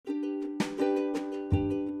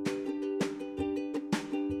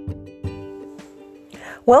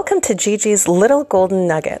Welcome to Gigi's Little Golden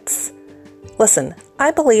Nuggets. Listen,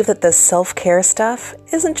 I believe that this self-care stuff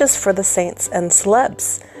isn't just for the saints and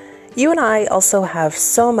celebs. You and I also have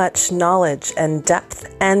so much knowledge and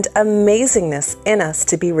depth and amazingness in us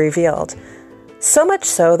to be revealed. So much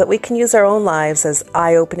so that we can use our own lives as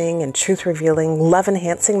eye-opening and truth-revealing,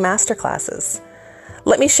 love-enhancing masterclasses.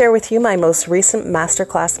 Let me share with you my most recent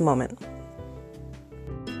masterclass moment.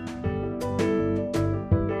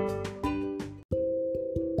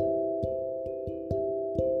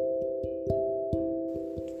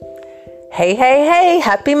 Hey,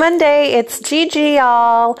 happy Monday. It's Gigi,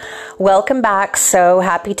 y'all. Welcome back. So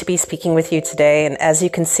happy to be speaking with you today. And as you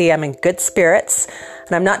can see, I'm in good spirits.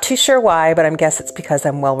 And I'm not too sure why, but I guess it's because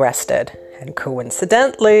I'm well rested. And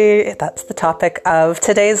coincidentally, that's the topic of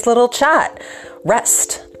today's little chat,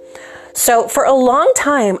 rest. So for a long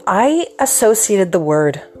time, I associated the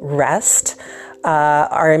word rest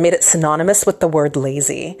or I made it synonymous with the word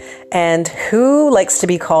lazy. And who likes to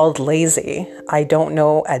be called lazy? I don't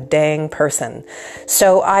know a dang person.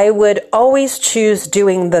 So I would always choose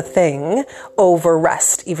doing the thing over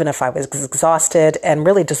rest, even if I was exhausted and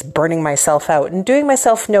really just burning myself out and doing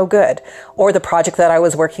myself no good, or the project that I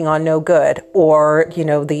was working on no good, or,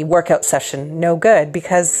 the workout session no good,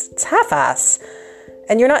 because it's half-ass.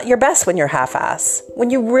 And you're not your best when you're half-ass, when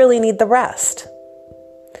you really need the rest.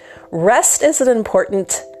 Rest is an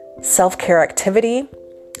important self-care activity.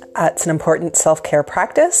 It's an important self-care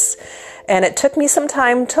practice. And it took me some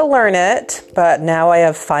time to learn it, but now I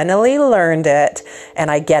have finally learned it and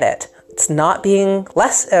I get it. It's not being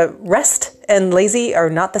rest and lazy are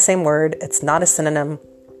not the same word. It's not a synonym.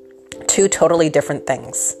 Two totally different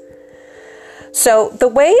things. So the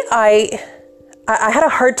way I had a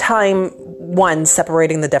hard time,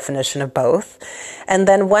 separating the definition of both. And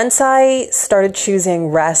then once I started choosing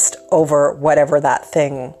rest over whatever that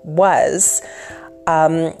thing was,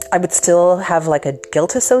 I would still have like a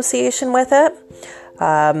guilt association with it.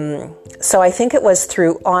 So I think it was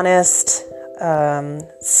through honest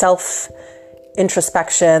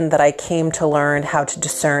self-introspection that I came to learn how to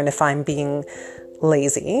discern if I'm being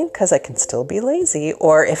lazy, because I can still be lazy,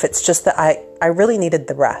 or if it's just that I really needed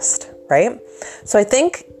the rest. Right? So I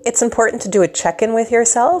think it's important to do a check-in with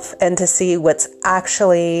yourself and to see what's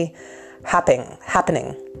actually happening.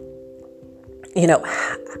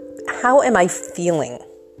 How am I feeling?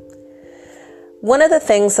 One of the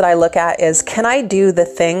things that I look at is, can I do the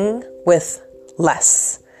thing with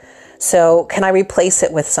less? So can I replace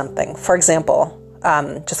it with something? For example,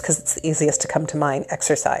 just because it's the easiest to come to mind,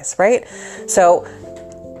 exercise, right? So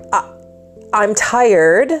I'm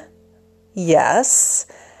tired. Yes.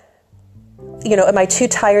 Am I too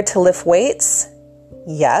tired to lift weights?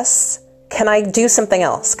 Yes. Can I do something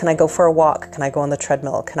else? Can I go for a walk? Can I go on the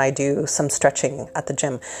treadmill? Can I do some stretching at the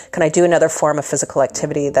gym? Can I do another form of physical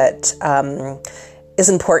activity that is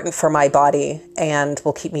important for my body and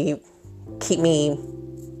will keep me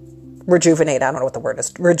rejuvenated? I don't know what the word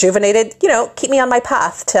is. Rejuvenated, keep me on my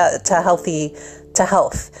path to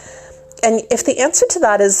health. And if the answer to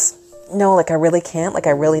that is no, I really can't, I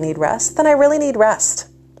really need rest, then I really need rest.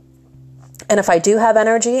 And if I do have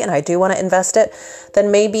energy and I do want to invest it,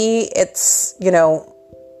 then maybe it's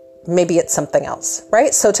something else,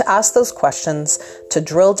 right? So to ask those questions, to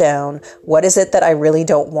drill down, what is it that I really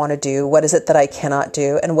don't want to do? What is it that I cannot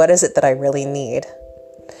do? And what is it that I really need?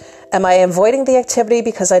 Am I avoiding the activity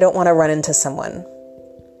because I don't want to run into someone?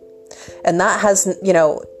 And that has,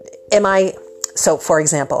 so for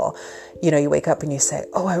example, you wake up and you say,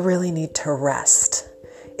 oh, I really need to rest.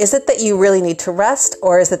 Is it that you really need to rest,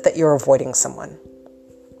 or is it that you're avoiding someone?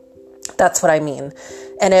 That's what I mean.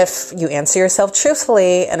 And if you answer yourself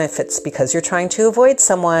truthfully, and if it's because you're trying to avoid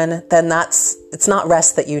someone, then it's not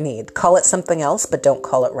rest that you need. Call it something else, but don't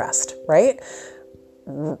call it rest, right?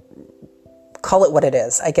 Call it what it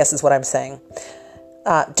is, I guess is what I'm saying.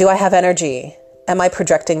 Do I have energy? Am I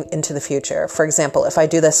projecting into the future? For example, if I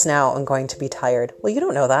do this now, I'm going to be tired. Well, you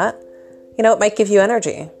don't know that. It might give you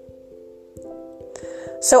energy.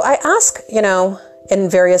 So I ask, in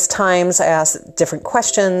various times, I ask different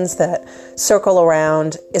questions that circle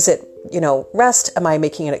around. Is it, rest? Am I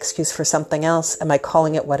making an excuse for something else? Am I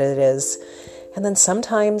calling it what it is? And then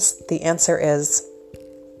sometimes the answer is,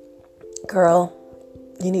 girl,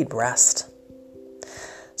 you need rest.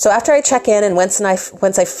 So after I check in and once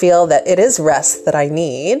I feel that it is rest that I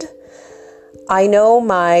need, I know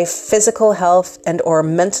my physical health and or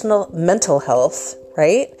mental health,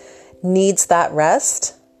 right, needs that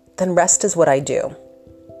rest, then rest is what I do.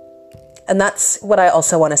 And that's what I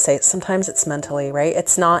also want to say. Sometimes it's mentally, right?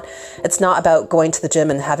 It's not about going to the gym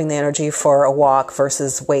and having the energy for a walk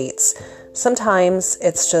versus weights. Sometimes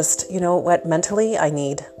it's just, you know what, mentally I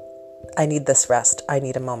need this rest. I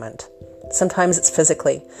need a moment. Sometimes it's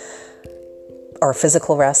physically or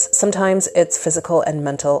physical rest. Sometimes it's physical and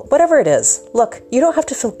mental, whatever it is. Look, you don't have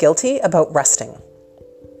to feel guilty about resting.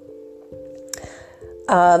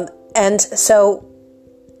 And so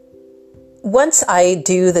once I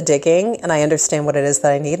do the digging and I understand what it is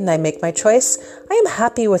that I need and I make my choice, I am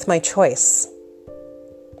happy with my choice.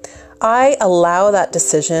 I allow that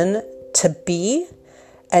decision to be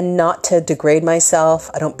and not to degrade myself.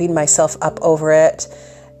 I don't beat myself up over it.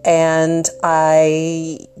 And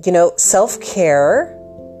self-care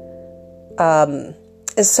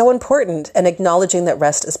is so important, and acknowledging that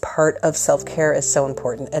rest is part of self-care is so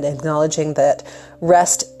important, and acknowledging that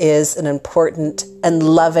rest is an important and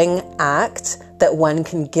loving act that one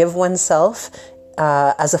can give oneself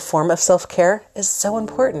as a form of self-care is so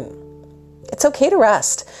important. It's okay to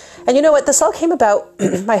rest. And you know what? This all came about.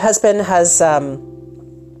 My husband has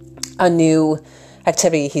a new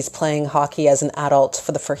activity. He's playing hockey as an adult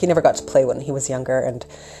for the first. He never got to play when he was younger, and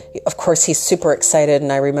of course he's super excited.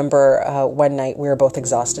 And I remember one night we were both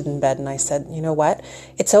exhausted in bed, and I said, "You know what?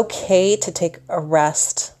 It's okay to take a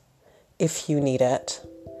rest if you need it."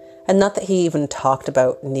 And not that he even talked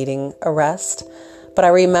about needing a rest, but I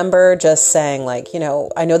remember just saying, like, you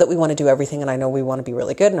know, I know that we want to do everything, and I know we want to be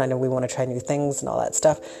really good, and I know we want to try new things and all that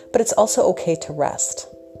stuff, but it's also okay to rest.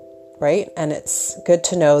 Right? And it's good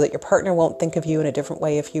to know that your partner won't think of you in a different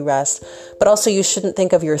way if you rest, but also you shouldn't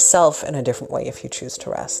think of yourself in a different way if you choose to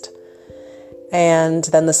rest. And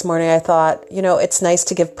then this morning I thought, you know, it's nice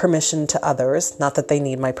to give permission to others. Not that they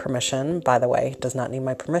need my permission, by the way, does not need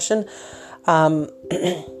my permission.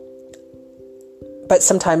 But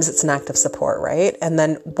sometimes it's an act of support, right? And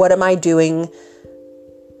then what am I doing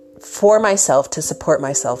for myself to support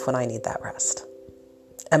myself when I need that rest?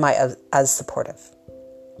 Am I as supportive?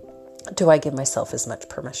 Do I give myself as much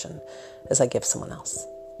permission as I give someone else?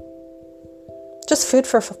 Just food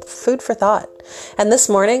for thought. And this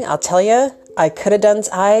morning, I'll tell you, I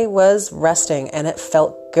was resting and it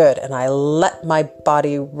felt good, and I let my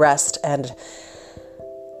body rest, and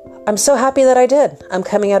I'm so happy that I did. I'm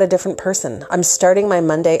coming out a different person. I'm starting my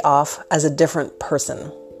Monday off as a different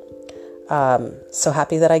person. So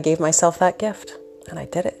happy that I gave myself that gift, and I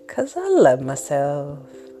did it because I love myself.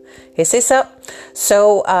 Hey, say so.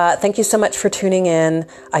 So thank you so much for tuning in.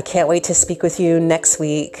 I can't wait to speak with you next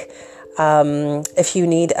week. If you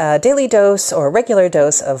need a daily dose or a regular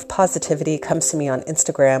dose of positivity, come see me on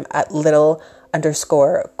Instagram at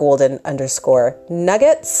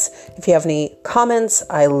little_golden_nuggets. If you have any comments,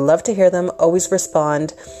 I love to hear them. Always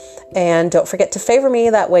respond. And don't forget to favor me.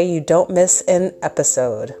 That way you don't miss an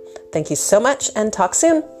episode. Thank you so much, and talk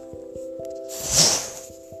soon.